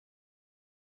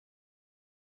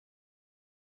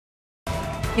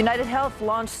UnitedHealth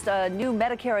launched a new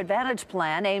Medicare Advantage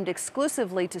plan aimed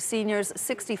exclusively to seniors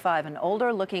 65 and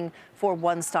older looking for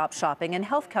one-stop shopping and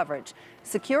health coverage.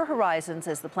 Secure Horizons,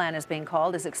 as the plan is being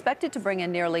called, is expected to bring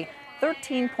in nearly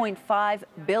 $13.5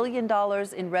 billion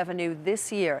in revenue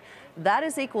this year. That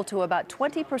is equal to about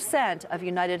 20% of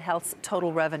UnitedHealth's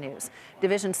total revenues.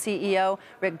 Division CEO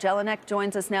Rick Jelinek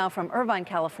joins us now from Irvine,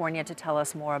 California, to tell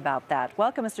us more about that.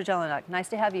 Welcome, Mr. Jelinek. Nice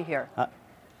to have you here.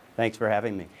 Thanks for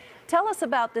having me. Tell us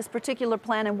about this particular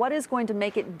plan and what is going to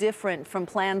make it different from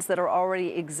plans that are already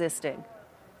existing.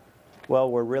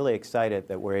 Well, we're really excited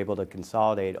that we're able to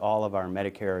consolidate all of our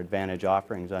Medicare Advantage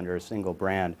offerings under a single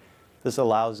brand. This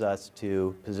allows us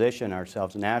to position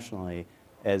ourselves nationally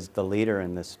as the leader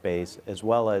in this space, as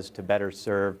well as to better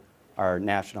serve our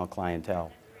national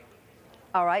clientele.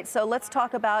 All right, so let's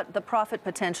talk about the profit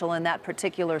potential in that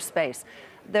particular space.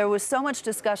 There was so much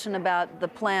discussion about the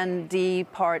Plan D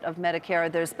part of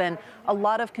Medicare. There's been a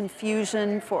lot of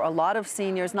confusion for a lot of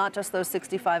seniors, not just those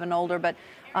 65 and older, but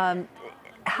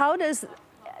how does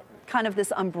kind of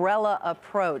this umbrella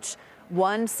approach,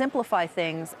 one, simplify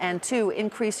things, and two,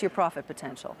 increase your profit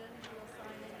potential?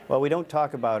 Well, we don't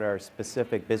talk about our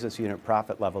specific business unit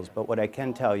profit levels, but what I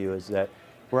can tell you is that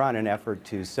we're on an effort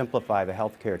to simplify the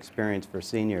healthcare experience for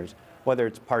seniors. Whether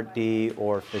it's Part D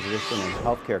or physician and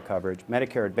healthcare coverage,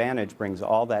 Medicare Advantage brings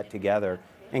all that together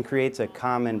and creates a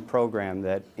common program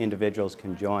that individuals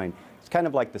can join. It's kind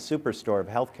of like the superstore of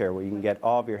healthcare, where you can get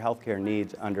all of your healthcare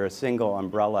needs under a single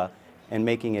umbrella and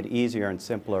making it easier and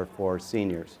simpler for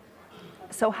seniors.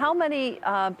 So how many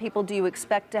people do you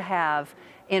expect to have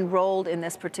enrolled in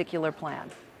this particular plan?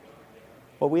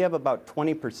 Well, we have about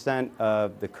 20%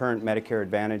 of the current Medicare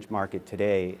Advantage market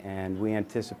today, and we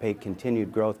anticipate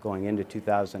continued growth going into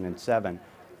 2007.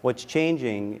 What's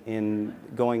changing in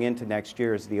going into next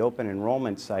year is the open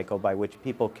enrollment cycle by which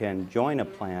people can join a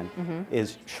plan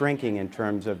is shrinking in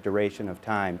terms of duration of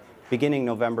time. Beginning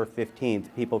November 15th,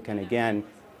 people can again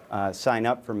sign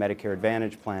up for Medicare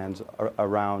Advantage plans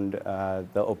around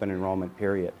the open enrollment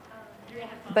period.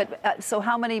 But so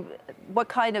what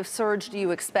kind of surge do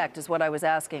you expect is what I was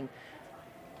asking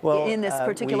in this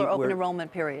particular open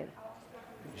enrollment period?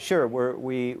 Sure.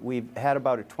 We've had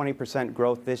about a 20%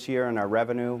 growth this year in our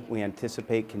revenue. We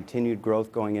anticipate continued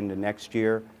growth going into next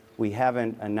year. We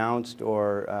haven't announced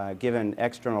or given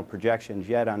external projections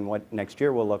yet on what next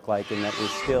year will look like, and that we're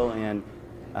still in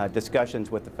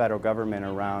discussions with the federal government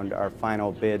around our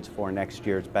final bids for next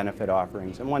year's benefit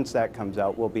offerings. And once that comes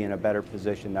out, we'll be in a better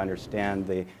position to understand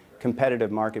the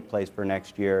competitive marketplace for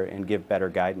next year and give better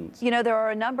guidance. You know, there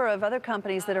are a number of other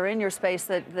companies that are in your space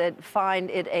that find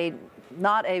it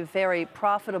not a very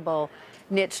profitable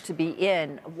niche to be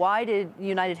in. Why did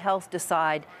UnitedHealth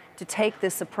decide to take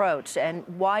this approach, and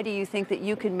why do you think that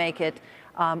you can make it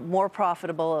more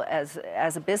profitable as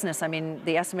a business? I mean,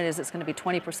 the estimate is it's going to be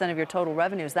 20% of your total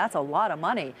revenues. That's a lot of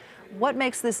money. What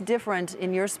makes this different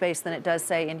in your space than it does,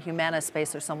 say, in Humana's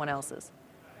space or someone else's?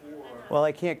 Well,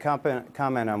 I can't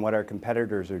comment on what our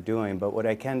competitors are doing, but what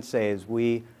I can say is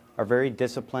we are very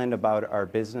disciplined about our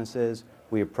businesses.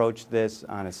 We approach this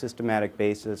on a systematic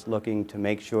basis, looking to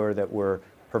make sure that we're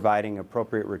providing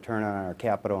appropriate return on our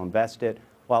capital invested,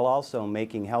 while also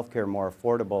making healthcare more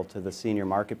affordable to the senior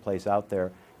marketplace out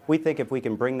there. We think if we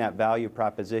can bring that value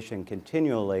proposition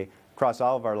continually across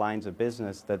all of our lines of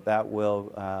business, that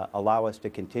will allow us to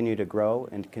continue to grow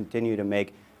and continue to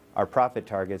make our profit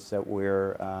targets that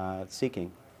we're seeking.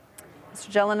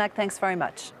 Mr. Jelinek, thanks very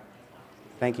much.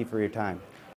 Thank you for your time.